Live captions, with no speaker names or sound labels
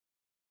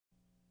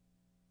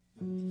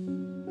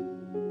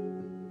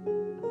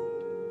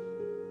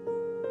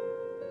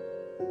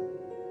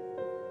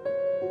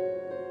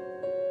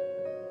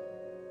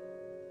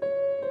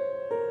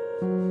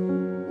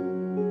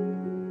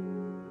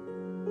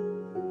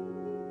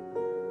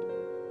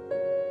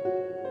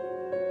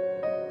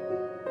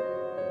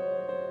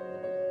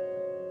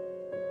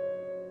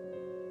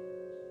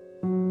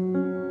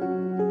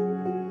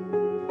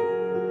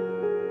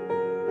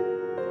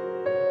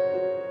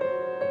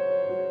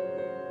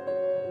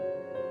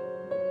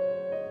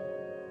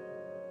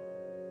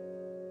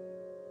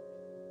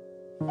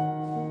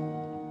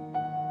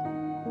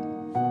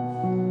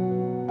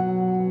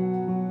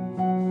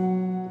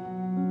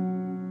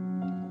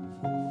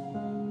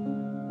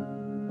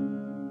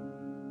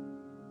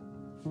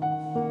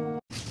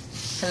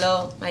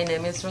Hello, my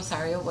name is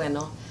Rosario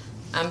Bueno.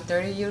 I'm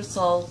 30 years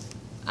old.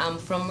 I'm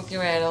from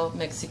Guerrero,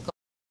 Mexico.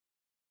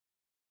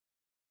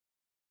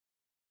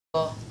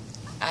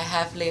 I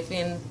have lived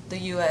in the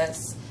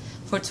U.S.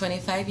 for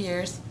 25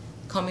 years.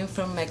 Coming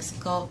from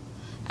Mexico,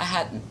 I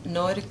had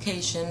no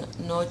education,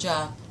 no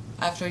job.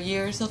 After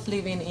years of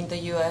living in the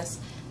U.S.,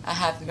 I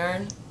have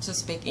learned to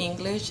speak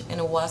English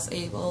and was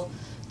able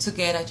to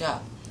get a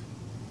job.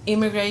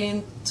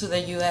 Immigrating to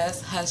the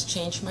U.S. has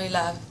changed my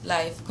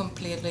life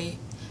completely.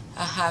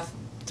 I have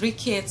 3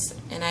 kids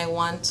and I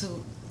want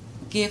to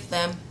give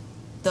them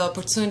the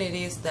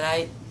opportunities that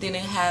I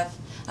didn't have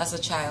as a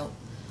child.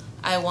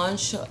 I want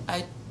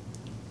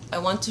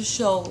to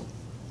show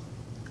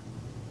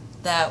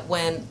that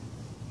when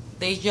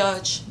they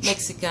judge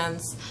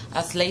Mexicans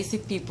as lazy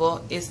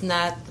people, it's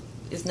not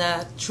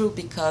true,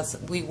 because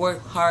we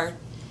work hard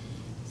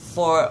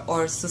for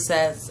our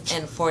success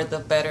and for the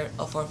better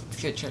of our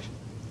future.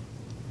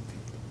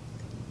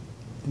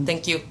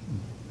 Thank you.